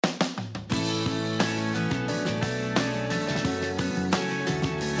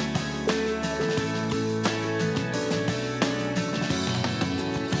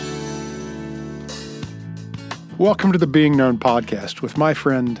Welcome to the Being Known podcast with my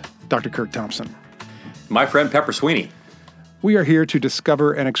friend, Dr. Kurt Thompson. My friend, Pepper Sweeney. We are here to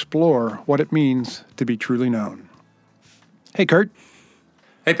discover and explore what it means to be truly known. Hey, Kurt.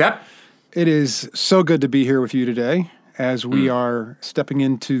 Hey, Pep. It is so good to be here with you today as we are stepping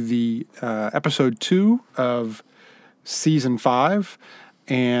into the episode 2 of season 5.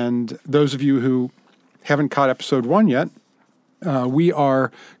 And those of you who haven't caught episode 1 yet, we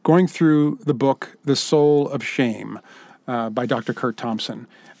are going through the book, The Soul of Shame, by Dr. Kurt Thompson.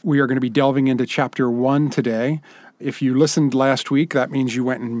 We are going to be delving into chapter 1 today. If you listened last week, that means you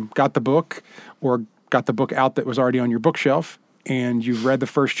went and got the book or got the book out that was already on your bookshelf, and you've read the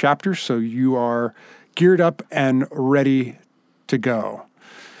first chapter, so you are geared up and ready to go.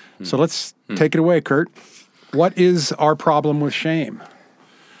 So let's take it away, Kurt. What is our problem with shame?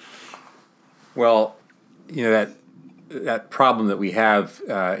 Well, that problem that we have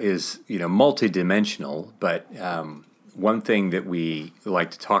is multidimensional, but one thing that we like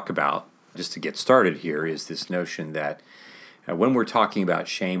to talk about, just to get started here, is this notion that when we're talking about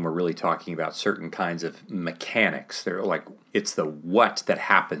shame, we're really talking about certain kinds of mechanics. They're like, it's the what that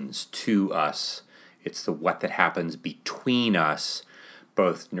happens to us. It's the what that happens between us,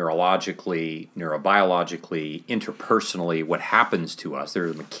 both neurologically, neurobiologically, interpersonally, what happens to us. There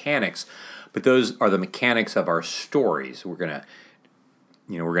are the mechanics, but those are the mechanics of our stories. We're going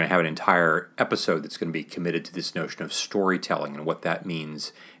to have an entire episode that's going to be committed to this notion of storytelling and what that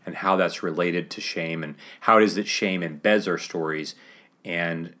means and how that's related to shame and how it is that shame embeds our stories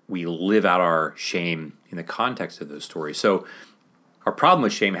and we live out our shame in the context of those stories. So our problem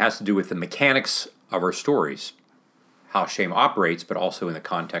with shame has to do with the mechanics of our stories, how shame operates, but also in the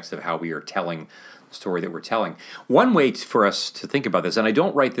context of how we are telling the story that we're telling. One way for us to think about this, and I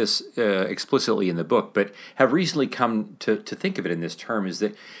don't write this explicitly in the book, but have recently come to think of it in this term, is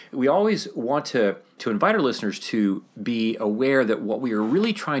that we always want to invite our listeners to be aware that what we are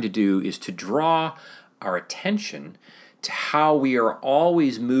really trying to do is to draw our attention to how we are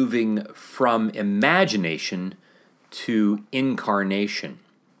always moving from imagination to incarnation.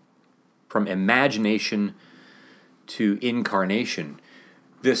 From imagination to incarnation.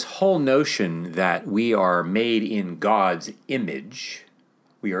 This whole notion that we are made in God's image,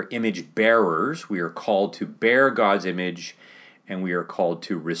 we are image bearers, we are called to bear God's image, and we are called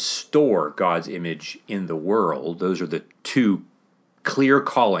to restore God's image in the world. Those are the two clear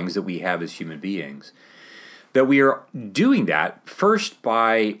callings that we have as human beings. That we are doing that first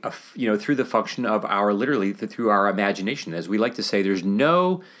by, through the function of through our imagination. As we like to say, there's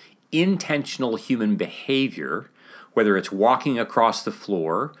no intentional human behavior, whether it's walking across the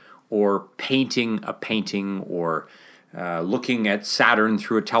floor or painting a painting or looking at Saturn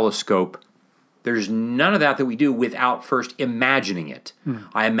through a telescope. There's none of that we do without first imagining it.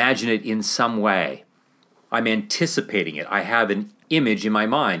 I imagine it in some way. I'm anticipating it. I have an image in my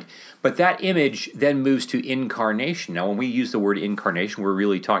mind. But that image then moves to incarnation. Now, when we use the word incarnation, we're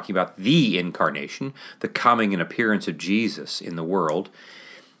really talking about the incarnation, the coming and appearance of Jesus in the world.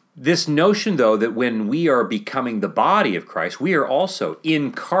 This notion, though, that when we are becoming the body of Christ, we are also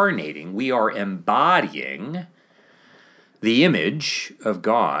incarnating, we are embodying the image of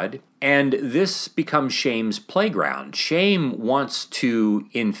God, and this becomes shame's playground. Shame wants to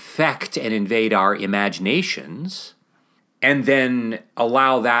infect and invade our imaginations and then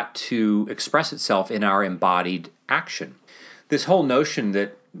allow that to express itself in our embodied action. This whole notion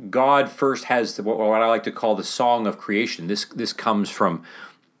that God first has what I like to call the song of creation, this comes from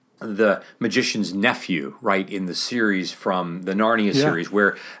the magician's nephew, right, in the series from the Narnia series,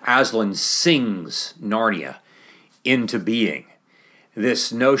 where Aslan sings Narnia into being.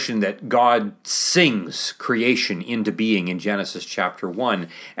 This notion that God sings creation into being in Genesis chapter 1,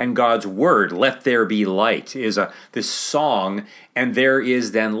 and God's word, let there be light, is this song, and there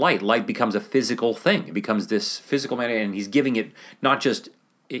is then light. Light becomes a physical thing. It becomes this physical matter, and he's giving it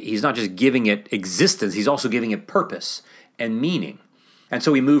he's not just giving it existence, he's also giving it purpose and meaning. And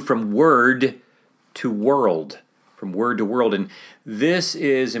so we move from word to world, and this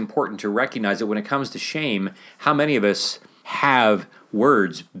is important to recognize that when it comes to shame, how many of us have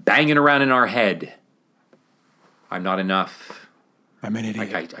words banging around in our head? I'm not enough. I'm an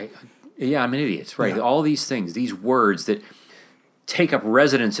idiot. I'm an idiot, right? Yeah. All these things, these words that take up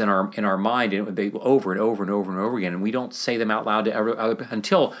residence in our mind and they over and over and over and over again, and we don't say them out loud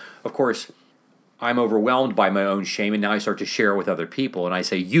until, of course, I'm overwhelmed by my own shame, and now I start to share it with other people, and I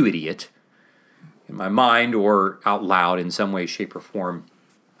say, you idiot, in my mind or out loud in some way, shape, or form.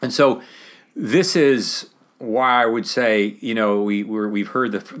 And so this is why I would say, we've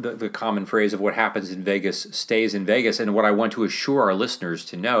heard the common phrase of what happens in Vegas stays in Vegas, and what I want to assure our listeners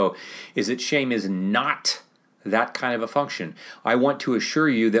to know is that shame is not that kind of a function. I want to assure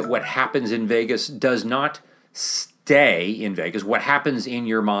you that what happens in Vegas does not stay in Vegas. What happens in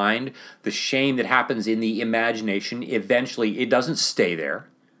your mind, the shame that happens in the imagination, eventually it doesn't stay there.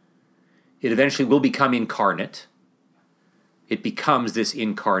 It eventually will become incarnate. It becomes this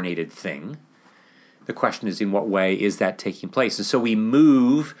incarnated thing. The question is, in what way is that taking place? And so we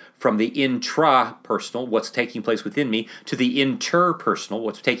move from the intrapersonal, what's taking place within me, to the interpersonal,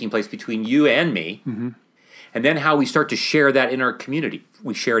 what's taking place between you and me. Mm-hmm. And then how we start to share that in our community.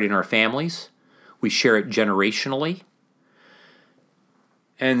 We share it in our families. We share it generationally.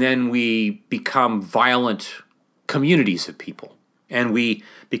 And then we become violent communities of people. And we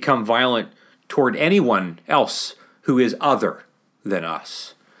become violent toward anyone else who is other than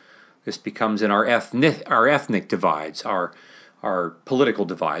us. This becomes in our ethnic divides, our political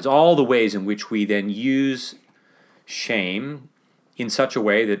divides, all the ways in which we then use shame in such a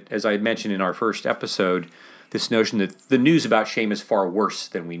way that, as I mentioned in our first episode, this notion that the news about shame is far worse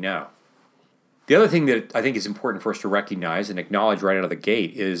than we know. The other thing that I think is important for us to recognize and acknowledge right out of the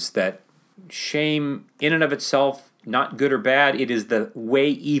gate is that shame in and of itself, not good or bad, it is the way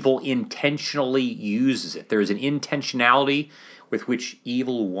evil intentionally uses it. There is an intentionality with which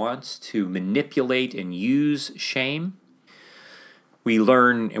evil wants to manipulate and use shame. We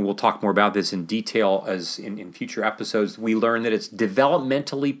learn, and we'll talk more about this in detail as in future episodes, we learn that it's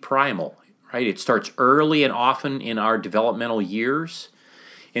developmentally primal, right? It starts early and often in our developmental years.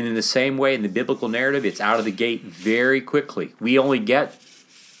 And in the same way, in the biblical narrative, it's out of the gate very quickly. We only get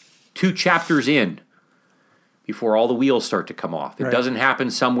 2 chapters in before all the wheels start to come off. It doesn't happen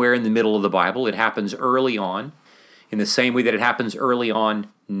somewhere in the middle of the Bible. It happens early on, in the same way that it happens early on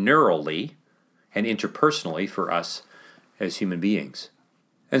neurally and interpersonally for us as human beings.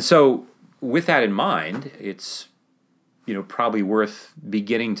 And so with that in mind, it's probably worth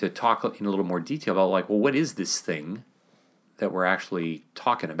beginning to talk in a little more detail about, like, well, what is this thing that we're actually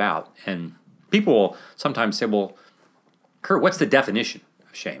talking about? And people will sometimes say, well, Kurt, what's the definition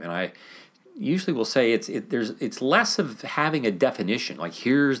of shame? And I usually will say it's less of having a definition, like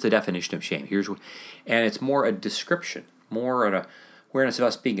here's the definition of shame, and it's more a description, more an awareness of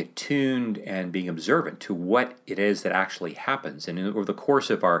us being attuned and being observant to what it is that actually happens. And over the course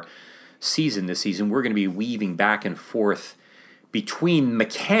of our this season, we're going to be weaving back and forth between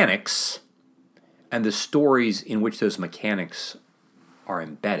mechanics and the stories in which those mechanics are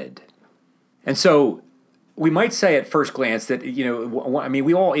embedded. And so we might say at first glance that,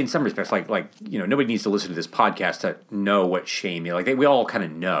 we all, in some respects, nobody needs to listen to this podcast to know what shame is. We all kind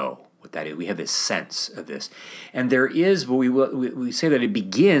of know what that is. We have this sense of this. And there is, we say that it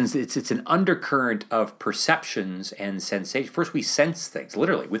begins, it's an undercurrent of perceptions and sensation. First, we sense things,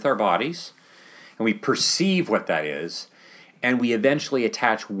 literally, with our bodies, and we perceive what that is, and we eventually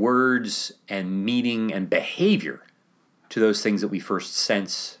attach words and meaning and behavior to those things that we first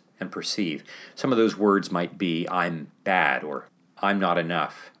sense and perceive. Some of those words might be, I'm bad, or I'm not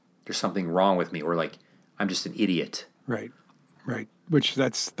enough, there's something wrong with me, or like, I'm just an idiot. Right. Which I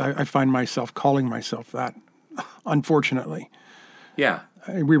find myself calling myself that, unfortunately. Yeah.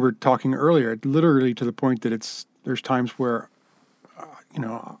 We were talking earlier, literally to the point that there's times where,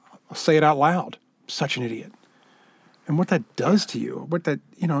 I'll say it out loud, such an idiot. And what that does to you,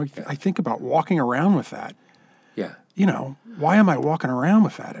 I think about walking around with that. Yeah. Why am I walking around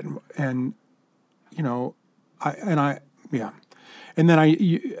with that? And then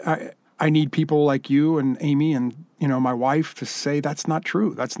I need people like you and Amy and, my wife to say, that's not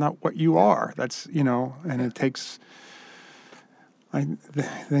true. That's not what you are. That's, and it takes,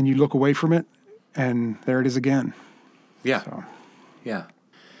 then you look away from it and there it is again. Yeah. So. Yeah.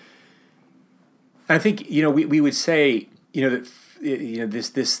 I think, we would say, that,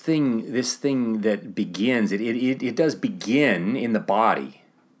 this thing that begins, it does begin in the body.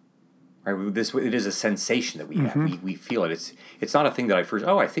 Right? It is a sensation that we have. Mm-hmm. We feel it. It's not a thing that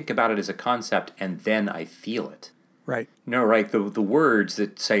I think about it as a concept and then I feel it. Right. No, right. The words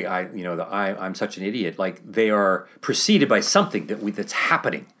that say I'm such an idiot, like they are preceded by something that's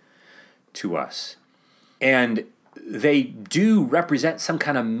happening to us, and they do represent some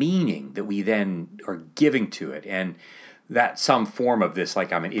kind of meaning that we then are giving to it, and that some form of this,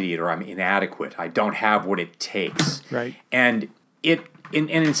 like I'm an idiot or I'm inadequate, I don't have what it takes. Right. And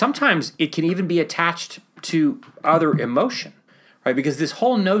and sometimes it can even be attached to other emotion, right? Because this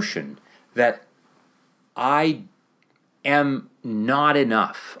whole notion that I am not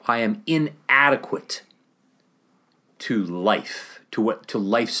enough, I am inadequate to life, to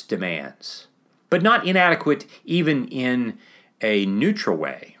life's demands, but not inadequate even in a neutral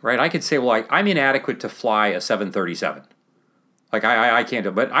way, right? I could say, well, I'm inadequate to fly a 737. Like I can't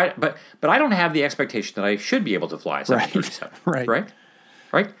do, but I don't have the expectation that I should be able to fly a 737.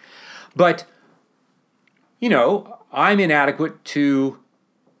 Right. But I'm inadequate to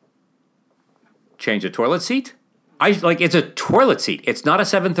change a toilet seat. It's a toilet seat. It's not a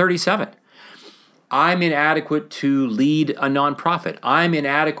 737. I'm inadequate to lead a nonprofit. I'm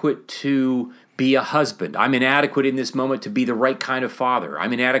inadequate to be a husband. I'm inadequate in this moment to be the right kind of father.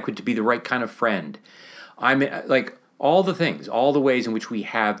 I'm inadequate to be the right kind of friend. I'm all the things, all the ways in which we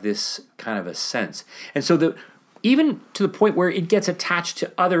have this kind of a sense. And so even to the point where it gets attached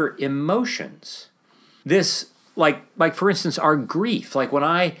to other emotions. This, like for instance, our grief. Like when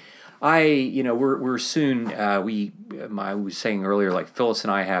we're soon, I was saying earlier, like Phyllis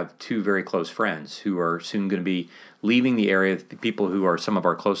and I have two very close friends who are soon going to be leaving the area. The people who are some of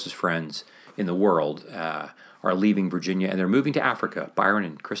our closest friends in the world are leaving Virginia, and they're moving to Africa. Byron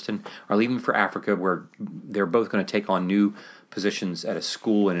and Kristen are leaving for Africa, where they're both going to take on new positions at a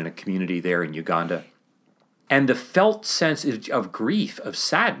school and in a community there in Uganda. And the felt sense of grief, of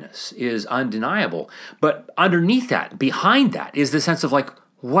sadness, is undeniable. But underneath that, behind that, is the sense of like,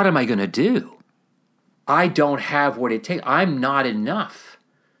 what am I going to do? I don't have what it takes. I'm not enough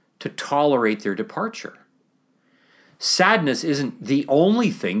to tolerate their departure. Sadness isn't the only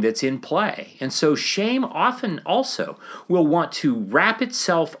thing that's in play. And so shame often also will want to wrap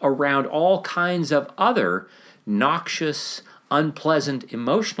itself around all kinds of other noxious, unpleasant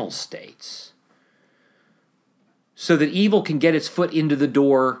emotional states so that evil can get its foot into the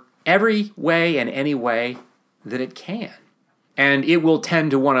door every way and any way that it can. And it will tend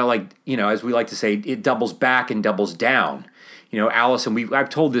to want to, as we like to say, it doubles back and doubles down. Allison, I've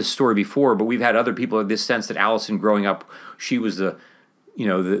told this story before, but we've had other people have this sense that Allison, growing up, she was the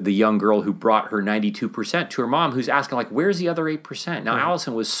young girl who brought her 92% to her mom, who's asking, like, where's the other 8%? Now,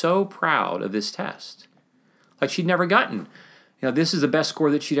 Allison was so proud of this test. Like, she'd never gotten, this is the best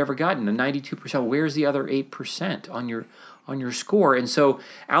score that she'd ever gotten, a 92%. Where's the other 8% on your score? And so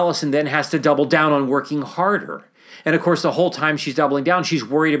Allison then has to double down on working harder. And of course, the whole time she's doubling down, she's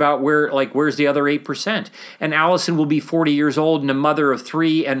worried about where's the other 8%? And Allison will be 40 years old and a mother of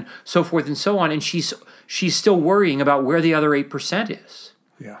 3 and so forth and so on. And she's still worrying about where the other 8% is.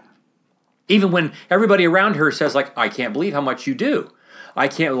 Yeah. Even when everybody around her says, like, I can't believe how much you do. I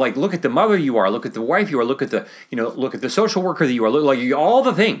can't, look at the mother you are, look at the wife you are, look at the social worker that you are, look all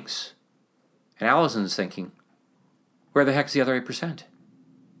the things. And Allison's thinking, where the heck is the other 8%?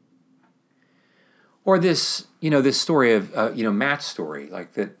 Or this story of, Matt's story,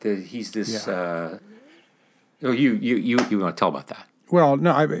 like that he's this. Yeah. You want to tell about that? Well,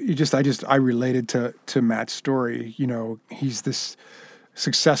 no, I related to Matt's story. He's this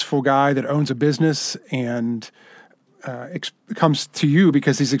successful guy that owns a business and comes to you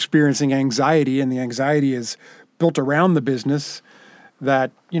because he's experiencing anxiety, and the anxiety is built around the business.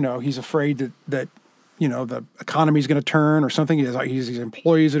 That he's afraid that the economy is going to turn or something. He has these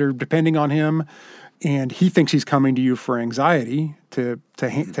employees that are depending on him. And he thinks he's coming to you for anxiety, to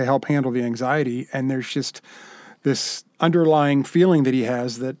help handle the anxiety. And there's just this underlying feeling that he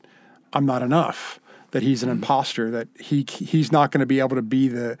has that I'm not enough, that he's an imposter, that he's not going to be able to be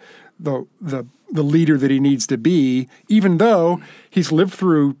the leader that he needs to be, even though he's lived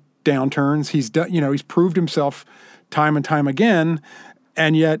through downturns. He's done, he's proved himself time and time again,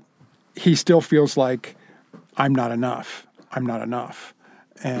 and yet he still feels like I'm not enough. I'm not enough,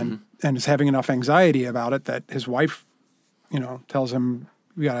 and is having enough anxiety about it that his wife, tells him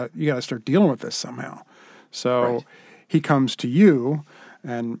you gotta start dealing with this somehow. So he comes to you,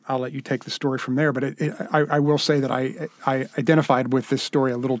 and I'll let you take the story from there. But I will say that I identified with this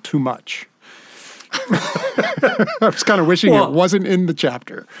story a little too much. I was kind of wishing it wasn't in the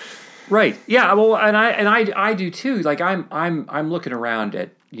chapter. Right. Yeah. Well, and I do too. Like I'm looking around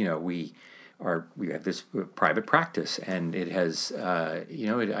at we have this private practice, and it has I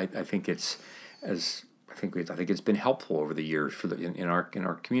think it's been helpful over the years in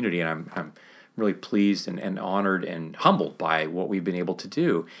our community, and I'm really pleased and honored and humbled by what we've been able to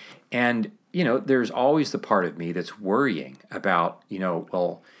do. And there's always the part of me that's worrying about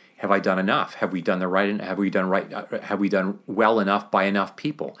well, have I done enough? Have we done the right? Have we done well enough by enough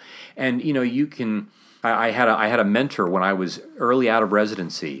people? And you can. I had a mentor when I was early out of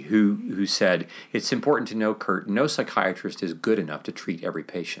residency who said, it's important to know, Kurt, no psychiatrist is good enough to treat every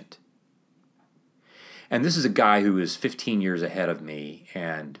patient. And this is a guy who is 15 years ahead of me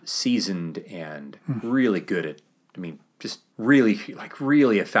and seasoned and really good at, just really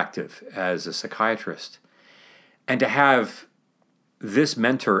effective as a psychiatrist. And to have this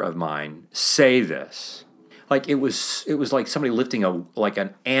mentor of mine say this, like it was like somebody lifting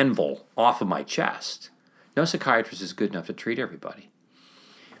an anvil off of my chest No psychiatrist is good enough to treat everybody.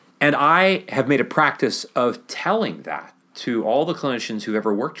 And I have made a practice of telling that to all the clinicians who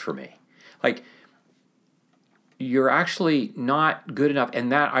ever worked for me. Like, you're actually not good enough,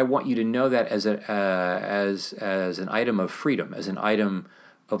 and that I want you to know that as an item of freedom, as an item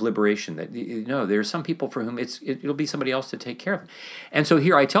of liberation. That there are some people for whom it'll be somebody else to take care of them. And so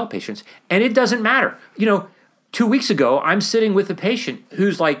here I tell patients, and it doesn't matter. 2 weeks ago I'm sitting with a patient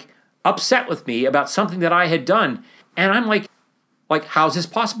who's like upset with me about something that I had done, and I'm like, how's this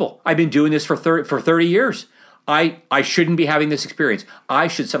possible? I've been doing this for 30 years. I shouldn't be having this experience. I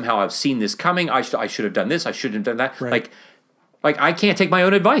should somehow have seen this coming. I should have done this. I shouldn't have done that. Right. Like I can't take my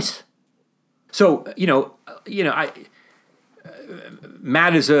own advice. So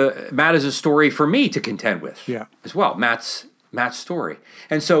Matt is a story for me to contend with. Yeah. As well. Matt's story,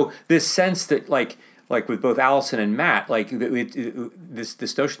 and so this sense that like with both Allison and Matt,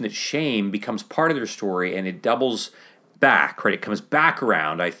 this notion that shame becomes part of their story and it doubles back, right? It comes back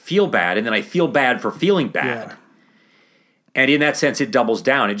around. I feel bad, and then I feel bad for feeling bad. Yeah. And in that sense, it doubles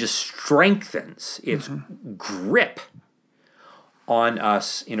down. It just strengthens its grip on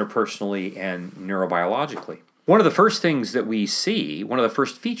us interpersonally and neurobiologically. One of the first things that we see, one of the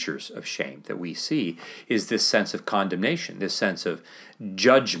first features of shame that we see is this sense of condemnation, this sense of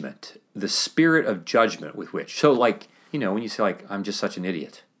judgment, the spirit of judgment with which. So when you say I'm just such an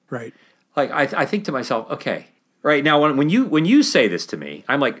idiot. Right. I think to myself, okay, right now when you say this to me,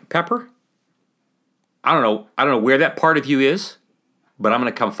 I'm like, Pepper, I don't know where that part of you is, but I'm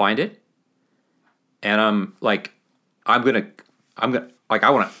gonna come find it, and I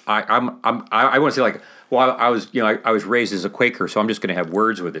want to say well, I was raised as a Quaker, so I'm just gonna have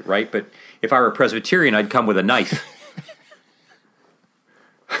words with it, right? But if I were a Presbyterian, I'd come with a knife.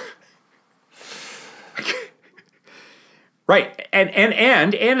 Right, and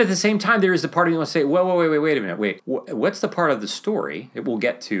at the same time, there is the part of you want to say, well, wait a minute, what's the part of the story that we'll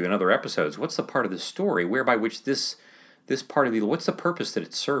get to in other episodes? What's the part of the story whereby which this part of you, what's the purpose that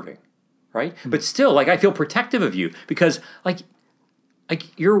it's serving, right? Mm-hmm. But still, I feel protective of you because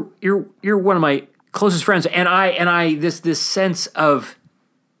you're one of my closest friends, and I this sense of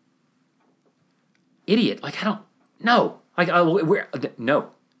idiot, I don't know,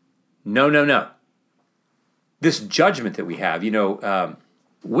 no. This judgment that we have,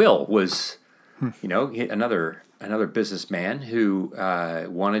 Will was, another businessman who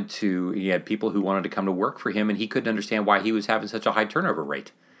he had people who wanted to come to work for him, and he couldn't understand why he was having such a high turnover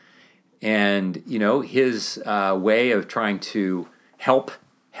rate. And, his way of trying to help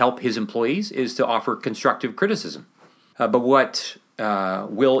his employees is to offer constructive criticism. But what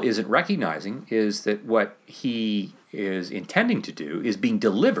Will isn't recognizing is that what he is intending to do is being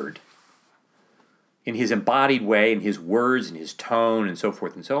delivered in his embodied way, in his words, in his tone, and so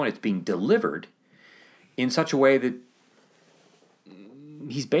forth and so on. It's being delivered in such a way that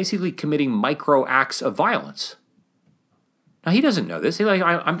he's basically committing micro acts of violence. Now, he doesn't know this. He's like,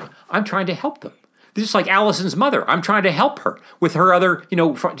 I'm trying to help them. Just like Allison's mother. I'm trying to help her with her other,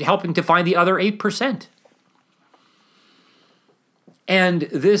 helping to find the other 8%. And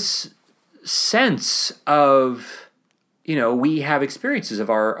this sense of, we have experiences of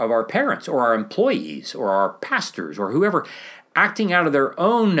our parents or our employees or our pastors or whoever acting out of their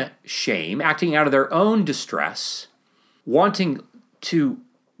own shame, acting out of their own distress, wanting to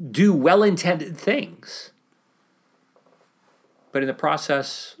do well-intended things. But in the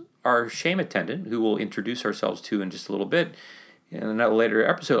process, our shame attendant, who we'll introduce ourselves to in just a little bit in another later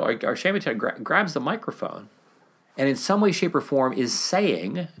episode, our shame attendant grabs the microphone and in some way, shape, or form is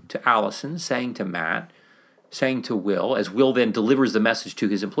saying to Allison, saying to Matt, saying to Will, as Will then delivers the message to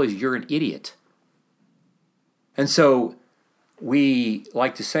his employees, you're an idiot. And so we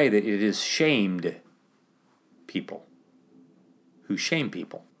like to say that it is shamed people who shame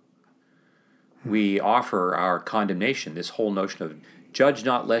people. We offer our condemnation, this whole notion of judge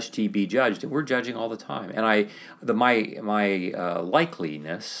not lest ye be judged. We're judging all the time. And my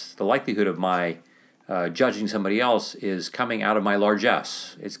likelihood of my judging somebody else is coming out of my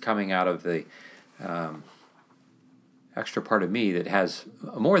largesse. It's coming out of the extra part of me that has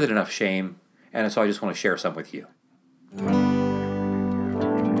more than enough shame, and so I just want to share some with you.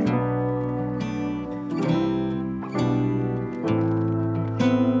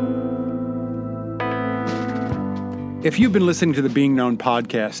 If you've been listening to the Being Known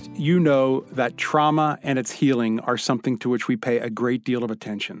podcast, you know that trauma and its healing are something to which we pay a great deal of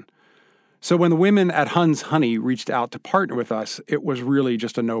attention. So when the women at Huns Honey reached out to partner with us, it was really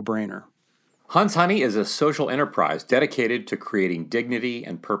just a no-brainer. Huns Honey is a social enterprise dedicated to creating dignity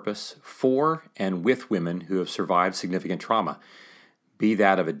and purpose for and with women who have survived significant trauma, be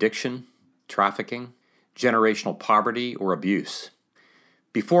that of addiction, trafficking, generational poverty, or abuse.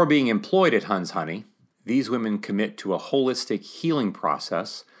 Before being employed at Huns Honey, these women commit to a holistic healing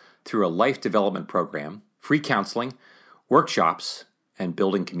process through a life development program, free counseling, workshops, and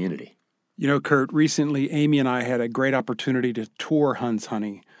building community. You know, Kurt, recently Amy and I had a great opportunity to tour Huns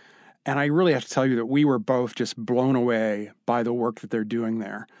Honey. And I really have to tell you that we were both just blown away by the work that they're doing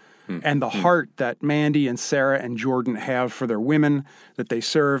there. And the heart that Mandy and Sarah and Jordan have for their women that they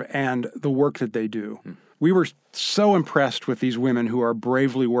serve and the work that they do. We were so impressed with these women who are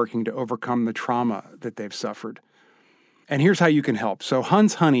bravely working to overcome the trauma that they've suffered. And here's how you can help. So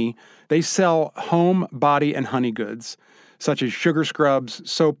Huns Honey, they sell home, body, and honey goods, such as sugar scrubs,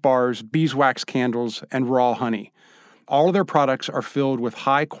 soap bars, beeswax candles, and raw honey. All of their products are filled with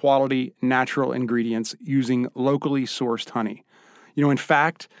high-quality natural ingredients using locally sourced honey. You know, in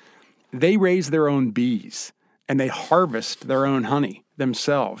fact, they raise their own bees, and they harvest their own honey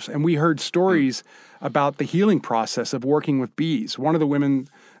themselves. And we heard stories about the healing process of working with bees. One of the women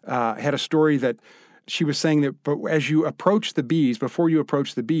had a story that she was saying that but as you approach the bees, before you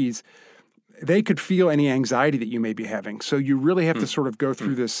approach the bees, they could feel any anxiety that you may be having. So you really have to sort of go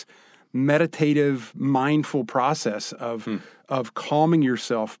through this meditative, mindful process of calming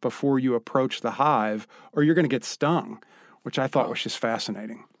yourself before you approach the hive, or you're going to get stung, which I thought was just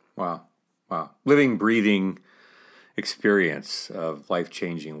fascinating. Wow. Living, breathing experience of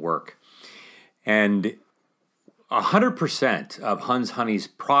life-changing work. And 100% of Huns Honey's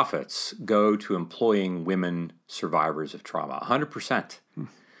profits go to employing women survivors of trauma. 100%.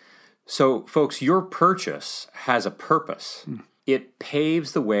 So, folks, your purchase has a purpose. It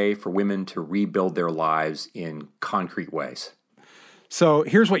paves the way for women to rebuild their lives in concrete ways. So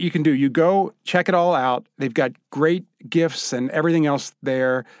here's what you can do. You go check it all out. They've got great gifts and everything else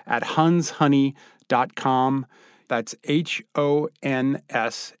there at hunshoney.com. That's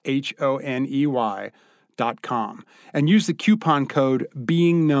HONSHONEY.com. And use the coupon code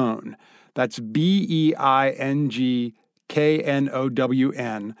BEINGKNOWN. That's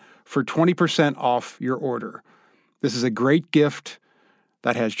BEINGKNOWN for 20% off your order. This is a great gift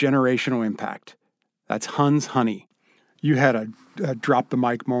that has generational impact. That's Huns Honey. You had a drop the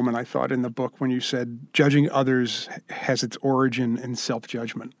mic moment, I thought, in the book when you said judging others has its origin in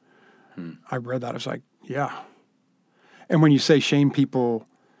self-judgment. I read that. I was like, yeah. And when you say shame people.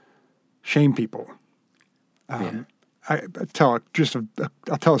 I'll tell a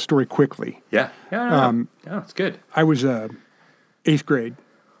story quickly. Yeah. No, it's good. I was eighth grade,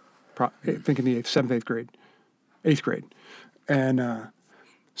 thinking the seventh, eighth grade. And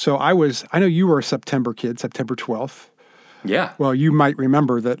so I know you were a September kid, September 12th. Yeah. Well, you might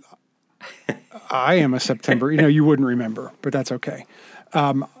remember that I am a September, you wouldn't remember, but that's okay.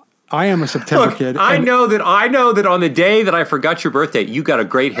 I am a September kid. I know that on the day that I forgot your birthday, you got a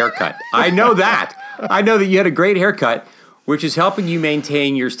great haircut. I know that. I know that you had a great haircut, which is helping you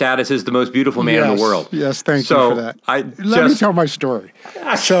maintain your status as the most beautiful man in the world. Yes, thank you for that. Let me tell my story.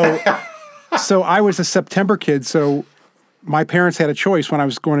 So I was a September kid, so my parents had a choice when I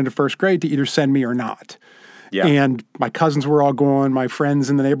was going into first grade to either send me or not. Yeah. And my cousins were all going, my friends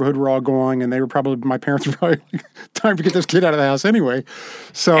in the neighborhood were all going, and my parents were probably, time to get this kid out of the house anyway.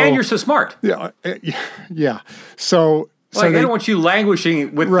 So and you're so smart. Yeah. So I don't want you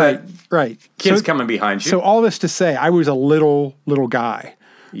languishing with the kids coming behind you. So all this to say, I was a little guy.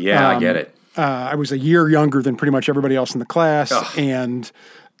 Yeah, I get it. I was a year younger than pretty much everybody else in the class, and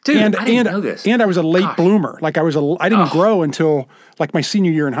Dude, I didn't know this. And I was a late bloomer. Like I didn't grow until like my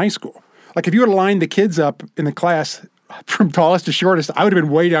senior year in high school. Like if you would have lined the kids up in the class from tallest to shortest, I would have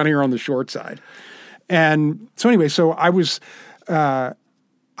been way down here on the short side. And so anyway, I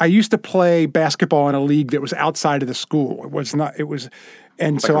used to play basketball in a league that was outside of the school. So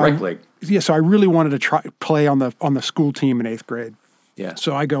I really wanted to play on the school team in eighth grade. Yeah.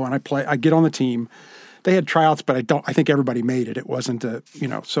 So I go and I get on the team. They had tryouts, but I think everybody made it. It wasn't so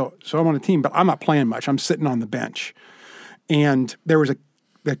I'm on a team, but I'm not playing much. I'm sitting on the bench. And there was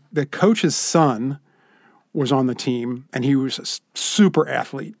the coach's son was on the team, and he was a super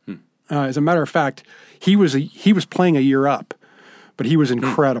athlete. As a matter of fact, he was playing a year up, but he was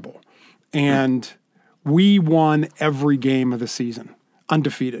incredible. And we won every game of the season,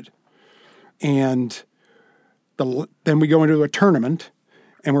 undefeated. And then we go into a tournament,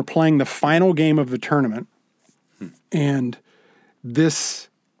 and we're playing the final game of the tournament. And this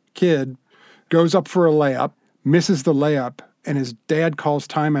kid goes up for a layup, misses the layup, and his dad calls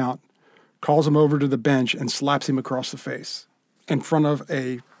timeout, calls him over to the bench, and slaps him across the face in front of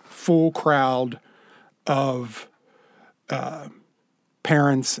a full crowd of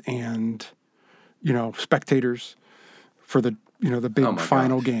parents and, spectators for the big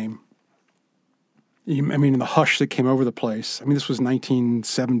final game. I mean, the hush that came over the place. I mean, this was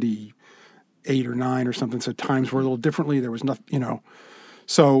 1978 or 9 or something, so times were a little differently. There was nothing, you know.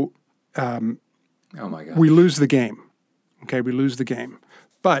 So Oh my God. we lose the game. Okay, we lose the game.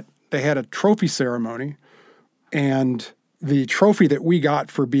 But they had a trophy ceremony, and the trophy that we got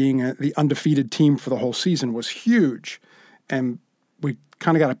for being the undefeated team for the whole season was huge. And we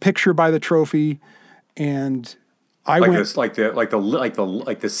kind of got a picture by the trophy, and I like went this, like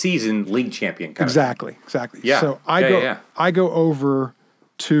the season league champion kind exactly. Yeah. So I go over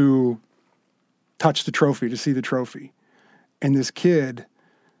to touch the trophy, to see the trophy, and this kid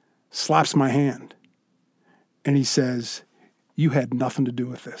slaps my hand, and he says, "You had nothing to do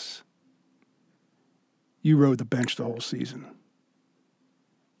with this. You rode the bench the whole season.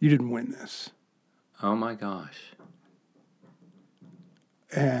 You didn't win this." Oh my gosh.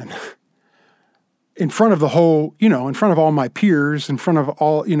 And in front of the whole, you know, in front of all my peers, in front of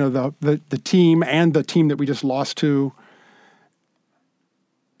all, you know, the team and the team that we just lost to,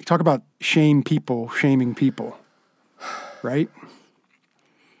 you talk about shaming people, right?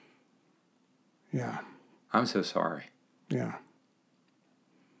 Yeah. I'm so sorry. Yeah.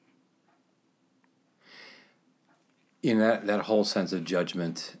 In that whole sense of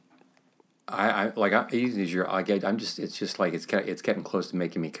judgment, it's just like it's getting close to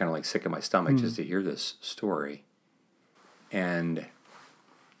making me kind of like sick in my stomach just to hear this story. And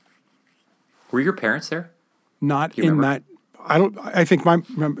were your parents there? Not in that. I think my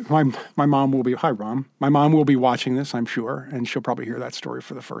mom will be. Hi, Rom. My mom will be watching this, I'm sure, and she'll probably hear that story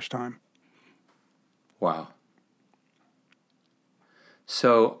for the first time. Wow.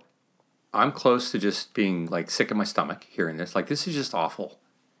 So I'm close to just being like sick in my stomach hearing this. Like, this is just awful.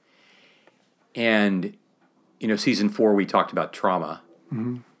 And, you know, season 4, we talked about trauma.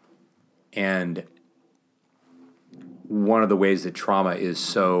 Mm-hmm. And one of the ways that trauma is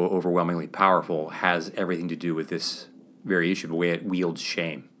so overwhelmingly powerful has everything to do with this very issue, the way it wields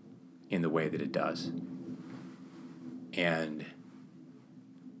shame in the way that it does. And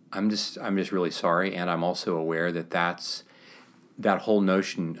I'm just really sorry. And I'm also aware that that whole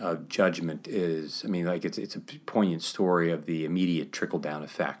notion of judgment is, I mean, like it's a poignant story of the immediate trickle-down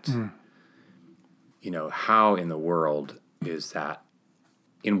effect. Mm. You know, how in the world is that,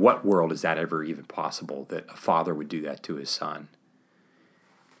 in what world is that ever even possible that a father would do that to his son?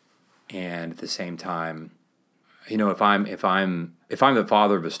 And at the same time, you know, if I'm the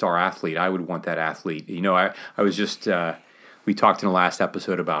father of a star athlete, I would want that athlete. You know, I was just, we talked in the last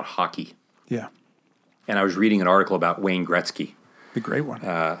episode about hockey. Yeah. And I was reading an article about Wayne Gretzky. The great one.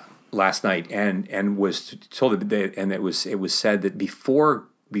 Last night, and was told that, and it was said that before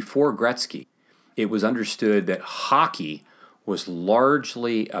Gretzky, it was understood that hockey was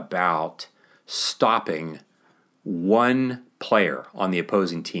largely about stopping one player on the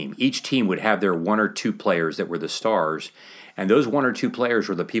opposing team. Each team would have their 1 or 2 players that were the stars, and those 1 or 2 players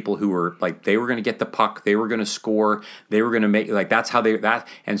were the people who were like, they were going to get the puck, they were going to score, they were going to make, like, that's how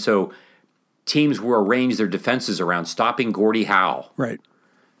and so teams will arrange their defenses around stopping Gordie Howe. Right.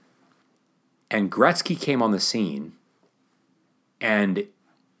 And Gretzky came on the scene, and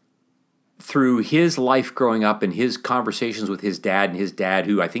through his life growing up and his conversations with his dad,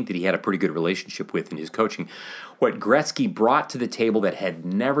 who I think that he had a pretty good relationship with in his coaching, what Gretzky brought to the table that had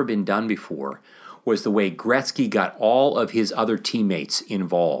never been done before was the way Gretzky got all of his other teammates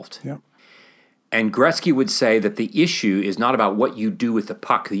involved. Yeah. And Gretzky would say that the issue is not about what you do with the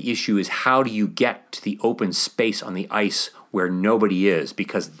puck. The issue is how do you get to the open space on the ice where nobody is,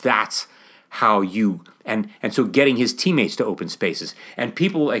 because that's how you and so getting his teammates to open spaces. And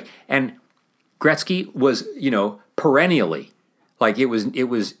people like, and Gretzky was, you know, perennially, like it was,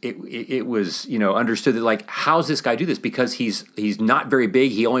 you know, understood that, like, how's this guy do this? Because he's not very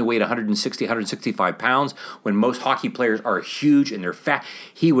big. He only weighed 165 pounds when most hockey players are huge and they're fat.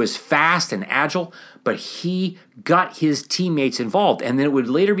 He was fast and agile, but he got his teammates involved. And then it would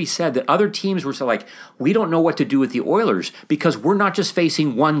later be said that other teams were so like, we don't know what to do with the Oilers because we're not just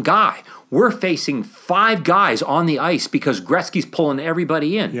facing one guy. We're facing 5 guys on the ice because Gretzky's pulling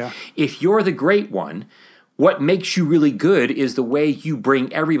everybody in. Yeah. If you're the great one, what makes you really good is the way you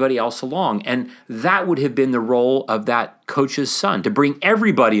bring everybody else along. And that would have been the role of that coach's son, to bring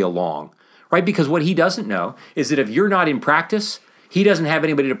everybody along, right? Because what he doesn't know is that if you're not in practice, he doesn't have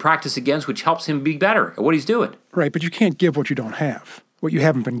anybody to practice against, which helps him be better at what he's doing. Right, but you can't give what you don't have, what you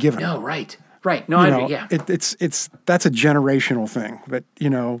haven't been given. No, right. No, yeah. It's that's a generational thing that, you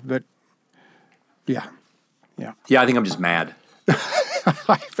know, that, yeah. Yeah, I think I'm just mad.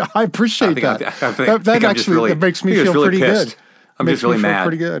 I appreciate that. That actually makes me feel really pretty pissed. good. I'm just really mad.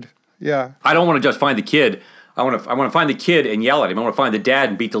 Pretty good. Yeah. I don't want to just find the kid. I want to find the kid and yell at him. I want to find the dad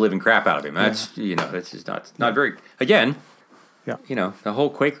and beat the living crap out of him. That's that's just not very. Again, the whole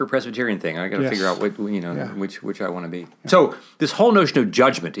Quaker Presbyterian thing. I got to figure out what which I want to be. Yeah. So this whole notion of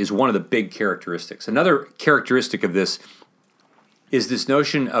judgment is one of the big characteristics. Another characteristic of this is this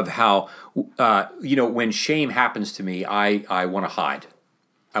notion of how when shame happens to me, I want to hide.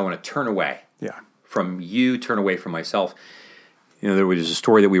 I want to turn away. From you, turn away from myself. There was a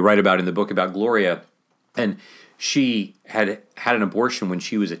story that we write about in the book about Gloria, and she had an abortion when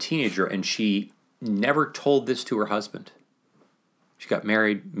she was a teenager, and she never told this to her husband. She got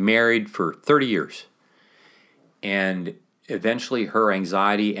married for 30 years. And eventually her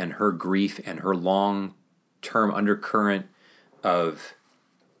anxiety and her grief and her long-term undercurrent of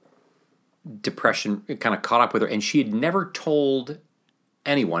depression kind of caught up with her, and she had never told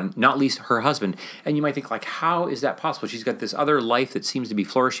anyone, not least her husband. And you might think, like, how is that possible? She's got this other life that seems to be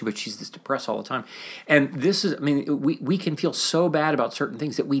flourishing, but she's this depressed all the time. And this is, we can feel so bad about certain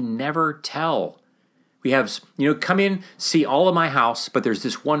things that we never tell. We have, come in, see all of my house, but there's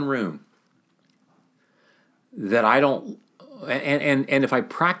this one room that I don't, and if I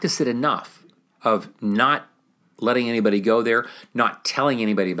practice it enough of not letting anybody go there, not telling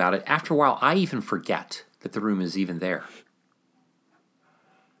anybody about it, after a while, I even forget that the room is even there.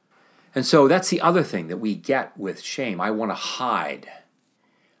 And so that's the other thing that we get with shame. I want to hide.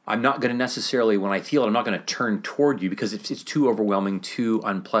 I'm not going to necessarily, when I feel it, I'm not going to turn toward you because it's too overwhelming, too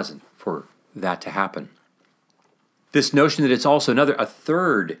unpleasant for that to happen. This notion that it's also a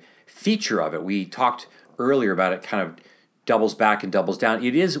third feature of it, we talked earlier about it, kind of doubles back and doubles down.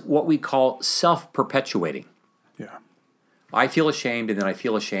 It is what we call self-perpetuating. Yeah. I feel ashamed, and then I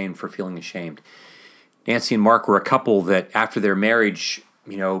feel ashamed for feeling ashamed. Nancy and Mark were a couple that after their marriage,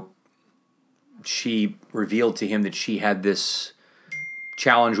 she revealed to him that she had this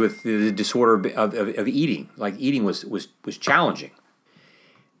challenge with the disorder of eating. Like eating was challenging.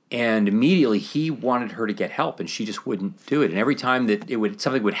 And immediately he wanted her to get help, and she just wouldn't do it. And every time that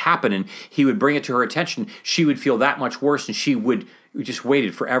something would happen and he would bring it to her attention, she would feel that much worse, and she would just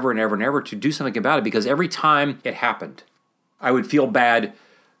waited forever and ever and ever to do something about it, because every time it happened, I would feel bad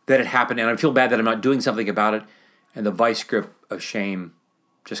that it happened, and I'd feel bad that I'm not doing something about it, and the vice grip of shame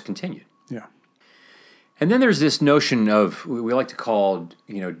just continued. Yeah. And then there's this notion of, we like to call,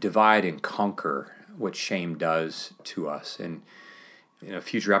 divide and conquer, what shame does to us. And in a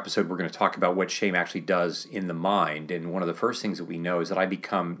future episode, we're going to talk about what shame actually does in the mind. And one of the first things that we know is that I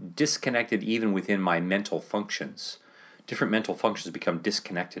become disconnected even within my mental functions. Different mental functions become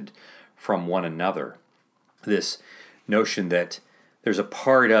disconnected from one another. This notion that there's a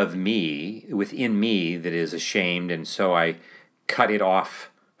part of me, within me, that is ashamed, and so I cut it off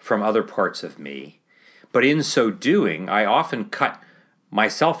from other parts of me. But in so doing, I often cut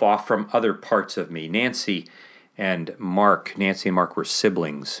myself off from other parts of me. Nancy and Mark were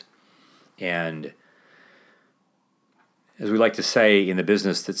siblings. And as we like to say in the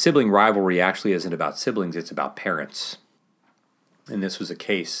business, that sibling rivalry actually isn't about siblings, it's about parents. And this was a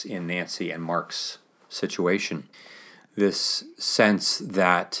case in Nancy and Mark's situation. This sense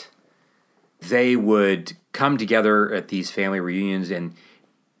that they would come together at these family reunions, and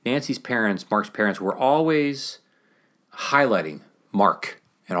Nancy's parents, Mark's parents, were always highlighting Mark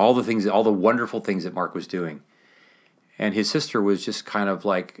and all the wonderful things that Mark was doing. And his sister was just kind of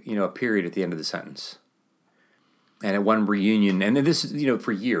like, a period at the end of the sentence. And at one reunion, and this is,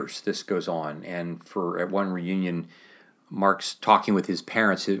 for years this goes on, and at one reunion, Mark's talking with his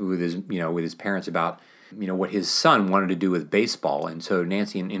parents, with his parents about, what his son wanted to do with baseball. And so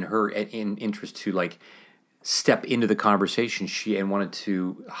Nancy, in her interest to step into the conversation, she wanted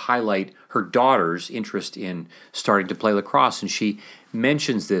to highlight her daughter's interest in starting to play lacrosse, and she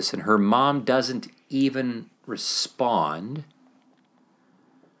mentions this, and her mom doesn't even respond,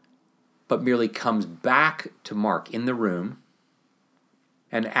 but merely comes back to Mark in the room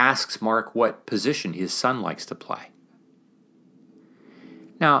and asks Mark what position his son likes to play.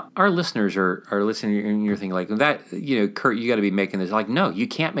 Now, our listeners are listening, and you're thinking that, Kurt, you got to be making this. No, you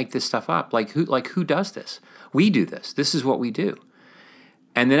can't make this stuff up. Who does this? We do this. This is what we do.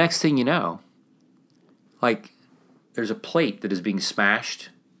 And the next thing you know, there's a plate that is being smashed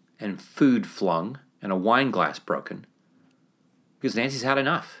and food flung and a wine glass broken because Nancy's had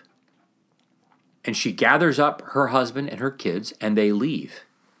enough. And she gathers up her husband and her kids, and they leave.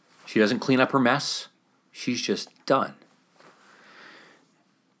 She doesn't clean up her mess. She's just done.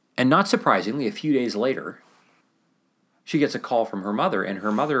 And not surprisingly, a few days later, she gets a call from her mother, and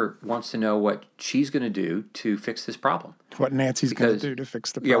her mother wants to know what she's going to do to fix this problem. What Nancy's going to do to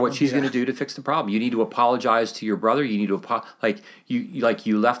fix the problem. Yeah, what she's going to do to fix the problem. You need to apologize to your brother. You need to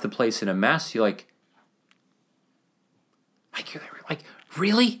you left the place in a mess. like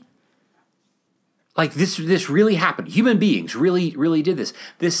really? Like this really happened. Human beings really did this.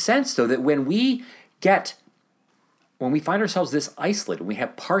 This sense, though, that when we find ourselves this isolated, we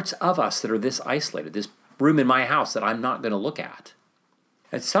have parts of us that are this isolated, this room in my house that I'm not going to look at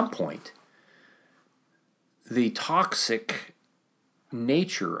some point, the toxic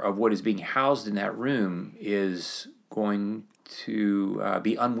nature of what is being housed in that room is going to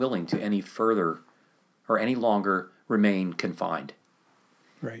be unwilling to any further or any longer remain confined.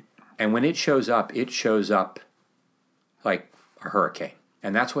 Right. And when it shows up like a hurricane.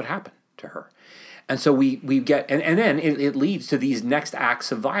 And that's what happened to her. And so we get, and then it leads to these next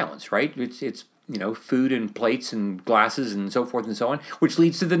acts of violence, right? It's food and plates and glasses and so forth and so on, which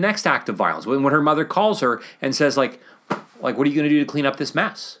leads to the next act of violence. When her mother calls her and says, like, what are you going to do to clean up this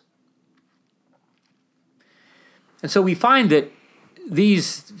mess? And so we find that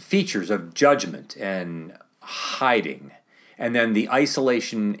these features of judgment and hiding, and then the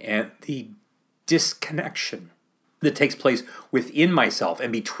isolation and the disconnection that takes place within myself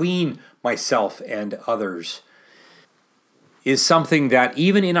and between myself and others, is something that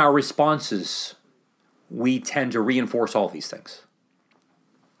even in our responses, we tend to reinforce all these things.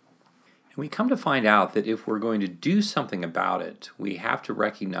 And we come to find out that if we're going to do something about it, we have to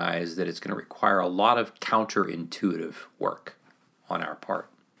recognize that it's going to require a lot of counterintuitive work on our part.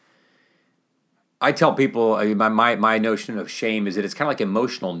 I tell people, my notion of shame is that it's kind of like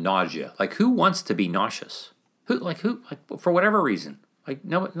emotional nausea. Like, who wants to be nauseous? Who, for whatever reason. Like,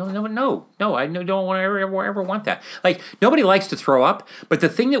 no, I don't want to ever want that. Like, nobody likes to throw up, but the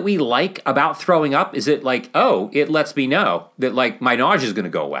thing that we like about throwing up is it like, it lets me know that, like, my nausea is going to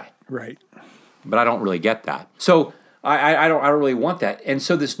go away. Right. But I don't really get that. So I don't really want that. And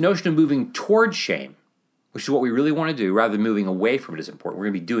so this notion of moving toward shame, which is what we really want to do, rather than moving away from it, is important. We're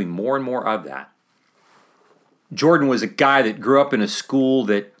going to be doing more and more of that. Jordan was a guy that grew up in a school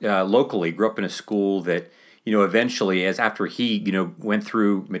that, locally, eventually, after he,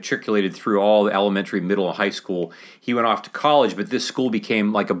 matriculated through all the elementary, middle, and high school, he went off to college, but this school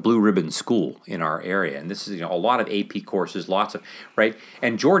became like a blue ribbon school in our area. And this is, a lot of AP courses, lots of, right?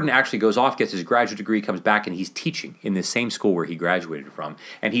 And Jordan actually goes off, gets his graduate degree, comes back, and he's teaching in the same school where he graduated from.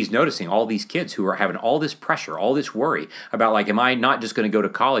 And he's noticing all these kids who are having all this pressure, all this worry about, like, am I not just going to go to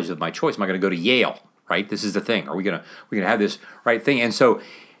college of my choice? Am I going to go to Yale, right? This is the thing. Are we going to have this right thing? And so,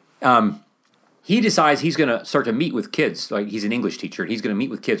 he decides he's going to start to meet with kids. Like, he's an English teacher, and he's going to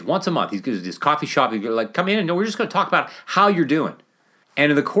meet with kids once a month. He's going to this coffee shop. He's going to, like, come in, and we're just going to talk about how you're doing.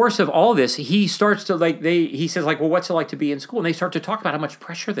 And in the course of all this, he starts to, he says, well, what's it like to be in school? And they start to talk about how much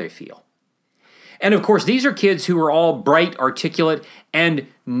pressure they feel. And of course, these are kids who are all bright, articulate, and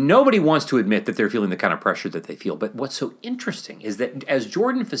nobody wants to admit that they're feeling the kind of pressure that they feel. But what's so interesting is that as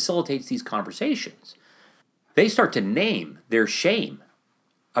Jordan facilitates these conversations, they start to name their shame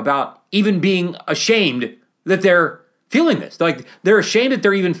about even being ashamed that they're feeling this. Like, they're ashamed that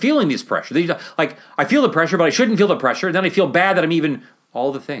they're even feeling this pressure. Like, I feel the pressure, but I shouldn't feel the pressure. And then I feel bad that I'm even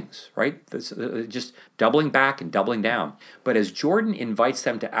all the things, right? Just doubling back and doubling down. But as Jordan invites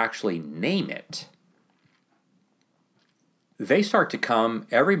them to actually name it, they start to come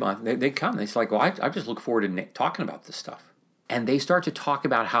every month. They come. They say, like, well, I just look forward to talking about this stuff. And they start to talk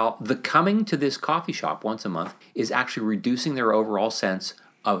about how the coming to this coffee shop once a month is actually reducing their overall sense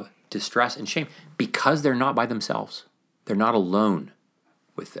of distress and shame because they're not by themselves. They're not alone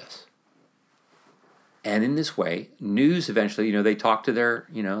with this. And in this way, news eventually, they talk to their,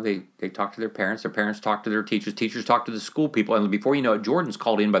 they talk to their parents talk to their teachers talk to the school people, and before you know it, Jordan's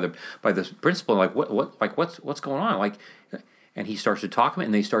called in by the principal, like, what's going on? Like, and he starts to talk to them,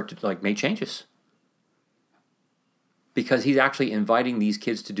 and they start to, like, make changes. Because he's actually inviting these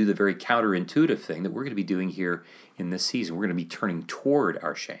kids to do the very counterintuitive thing that we're going to be doing here in this season. We're going to be turning toward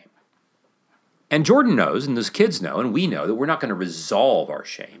our shame. And Jordan knows, and those kids know, and we know that we're not going to resolve our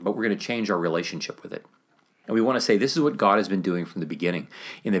shame, but we're going to change our relationship with it. And we want to say this is what God has been doing from the beginning.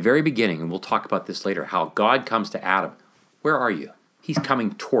 In the very beginning, and we'll talk about this later, how God comes to Adam. Where are you? He's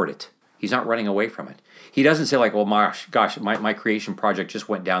coming toward it. He's not running away from it. He doesn't say, like, well, my creation project just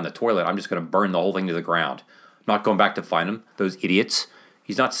went down the toilet. I'm just going to burn the whole thing to the ground. Not going back to find them, those idiots.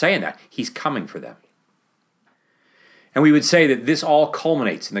 He's not saying that. He's coming for them. And we would say that this all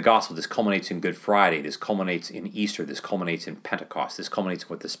culminates in the gospel. This culminates in Good Friday. This culminates in Easter. This culminates in Pentecost. This culminates in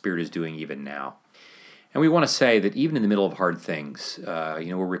what the Spirit is doing even now. And we want to say that even in the middle of hard things,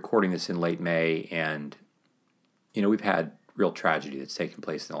 we're recording this in late May, and, we've had real tragedy that's taken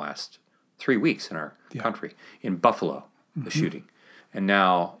place in the last 3 weeks in our country. In Buffalo, the shooting. And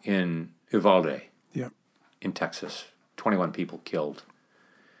now in Uvalde. In Texas, 21 people killed.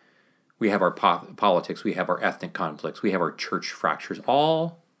 We have our politics, we have our ethnic conflicts, we have our church fractures,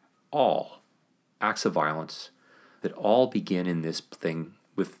 all acts of violence that all begin in this thing,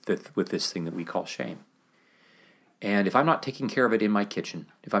 with this thing that we call shame. And if I'm not taking care of it in my kitchen,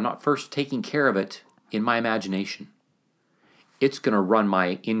 if I'm not first taking care of it in my imagination, it's going to run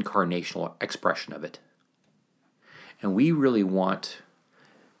my incarnational expression of it. And we really want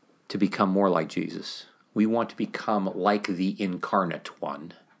to become more like Jesus. We want to become like the incarnate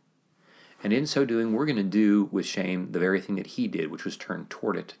one. And in so doing, we're going to do with shame the very thing that he did, which was turn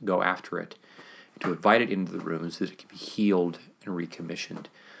toward it, go after it, to invite it into the room so that it can be healed and recommissioned,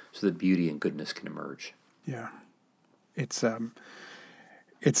 so that beauty and goodness can emerge. Yeah. It's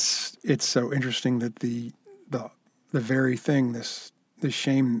so interesting that the very thing, this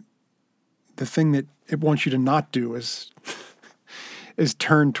shame, the thing that it wants you to not do is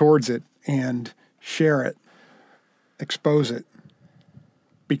turn towards it and share it, expose it,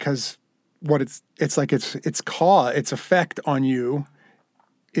 because what its effect on you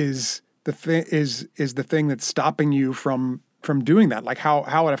is the thing that's stopping you from doing that. Like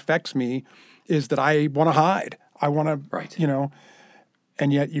how it affects me is that I want to hide. I want to, right.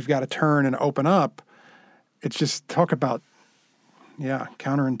 And yet you've got to turn and open up. It's just talk about,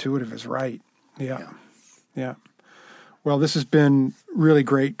 counterintuitive is right. Yeah. Well, this has been really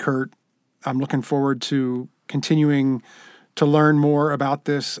great, Kurt. I'm looking forward to continuing to learn more about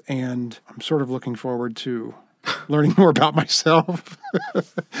this, and I'm sort of looking forward to learning more about myself,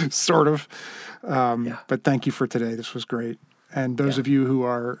 sort of. But thank you for today. This was great. And those of you who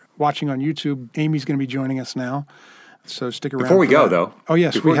are watching on YouTube, Amy's going to be joining us now. So stick around. Before we go, though. Oh,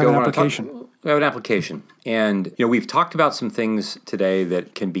 yes, we have an application. We have an application. And, we've talked about some things today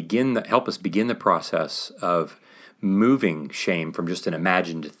that can help us begin the process of moving shame from just an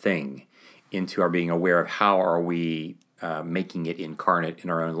imagined thing into our being aware of how are we making it incarnate in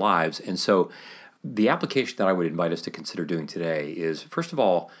our own lives. And so the application that I would invite us to consider doing today is, first of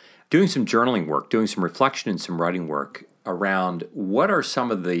all, doing some journaling work, doing some reflection and some writing work around what are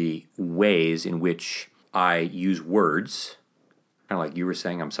some of the ways in which I use words, kind of like you were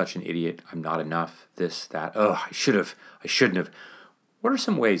saying, I'm such an idiot, I'm not enough, this, that, I shouldn't have. What are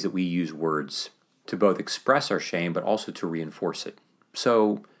some ways that we use words to both express our shame but also to reinforce it?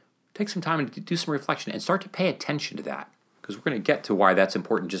 So take some time and do some reflection and start to pay attention to that, because we're going to get to why that's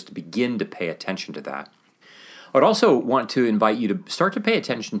important, just to begin to pay attention to that. I would also want to invite you to start to pay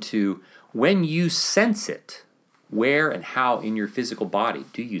attention to when you sense it. Where and how in your physical body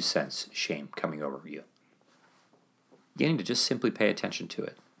do you sense shame coming over you? Beginning to just simply pay attention to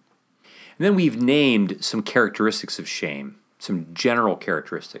it. And then we've named some characteristics of shame, some general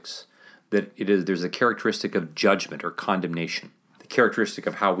characteristics. There's a characteristic of judgment or condemnation, the characteristic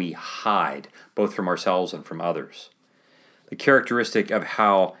of how we hide, both from ourselves and from others, the characteristic of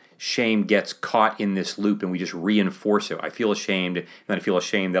how shame gets caught in this loop and we just reinforce it. I feel ashamed, and then I feel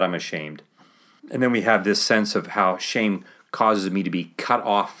ashamed that I'm ashamed. And then we have this sense of how shame causes me to be cut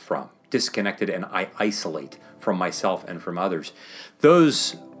off from, disconnected, and I isolate from myself and from others.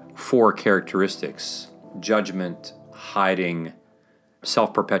 Those four characteristics, judgment, hiding,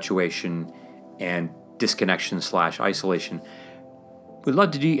 self-perpetuation, and disconnection/isolation, we'd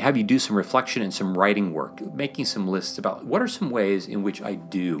love to have you do some reflection and some writing work, making some lists about what are some ways in which I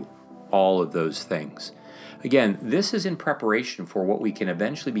do all of those things. Again, this is in preparation for what we can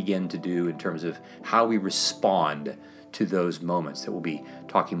eventually begin to do in terms of how we respond to those moments that we'll be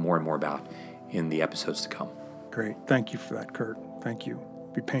talking more and more about in the episodes to come. Great. Thank you for that, Kurt. Thank you.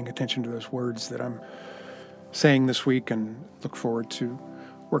 Be paying attention to those words that I'm saying this week and look forward to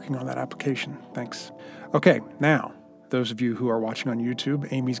working on that application. Thanks. Okay, now, those of you who are watching on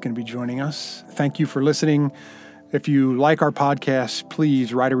YouTube, Amy's going to be joining us. Thank you for listening. If you like our podcast,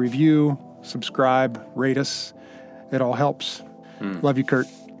 please write a review, subscribe, rate us. It all helps. Love you, Kurt.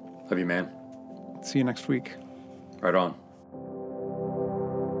 Love you, man. See you next week. Right on.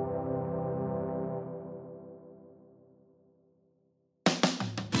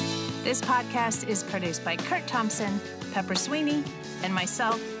 This podcast is produced by Kurt Thompson, Pepper Sweeney, and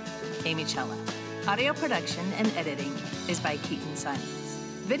myself, Amy Chella. Audio production and editing is by Keaton Simons.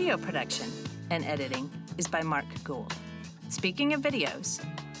 Video production and editing is by Mark Gould. Speaking of videos,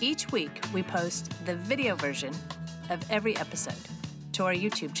 each week we post the video version of every episode to our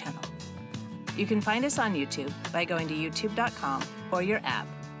YouTube channel. You can find us on YouTube by going to youtube.com or your app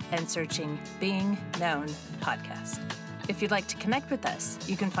and searching Being Known Podcast. If you'd like to connect with us,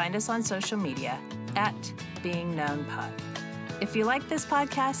 you can find us on social media at Being Known Pod. If you like this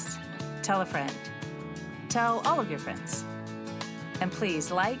podcast, tell a friend. Tell all of your friends. And please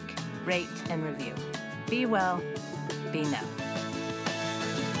like, rate, and review. Be well, be known.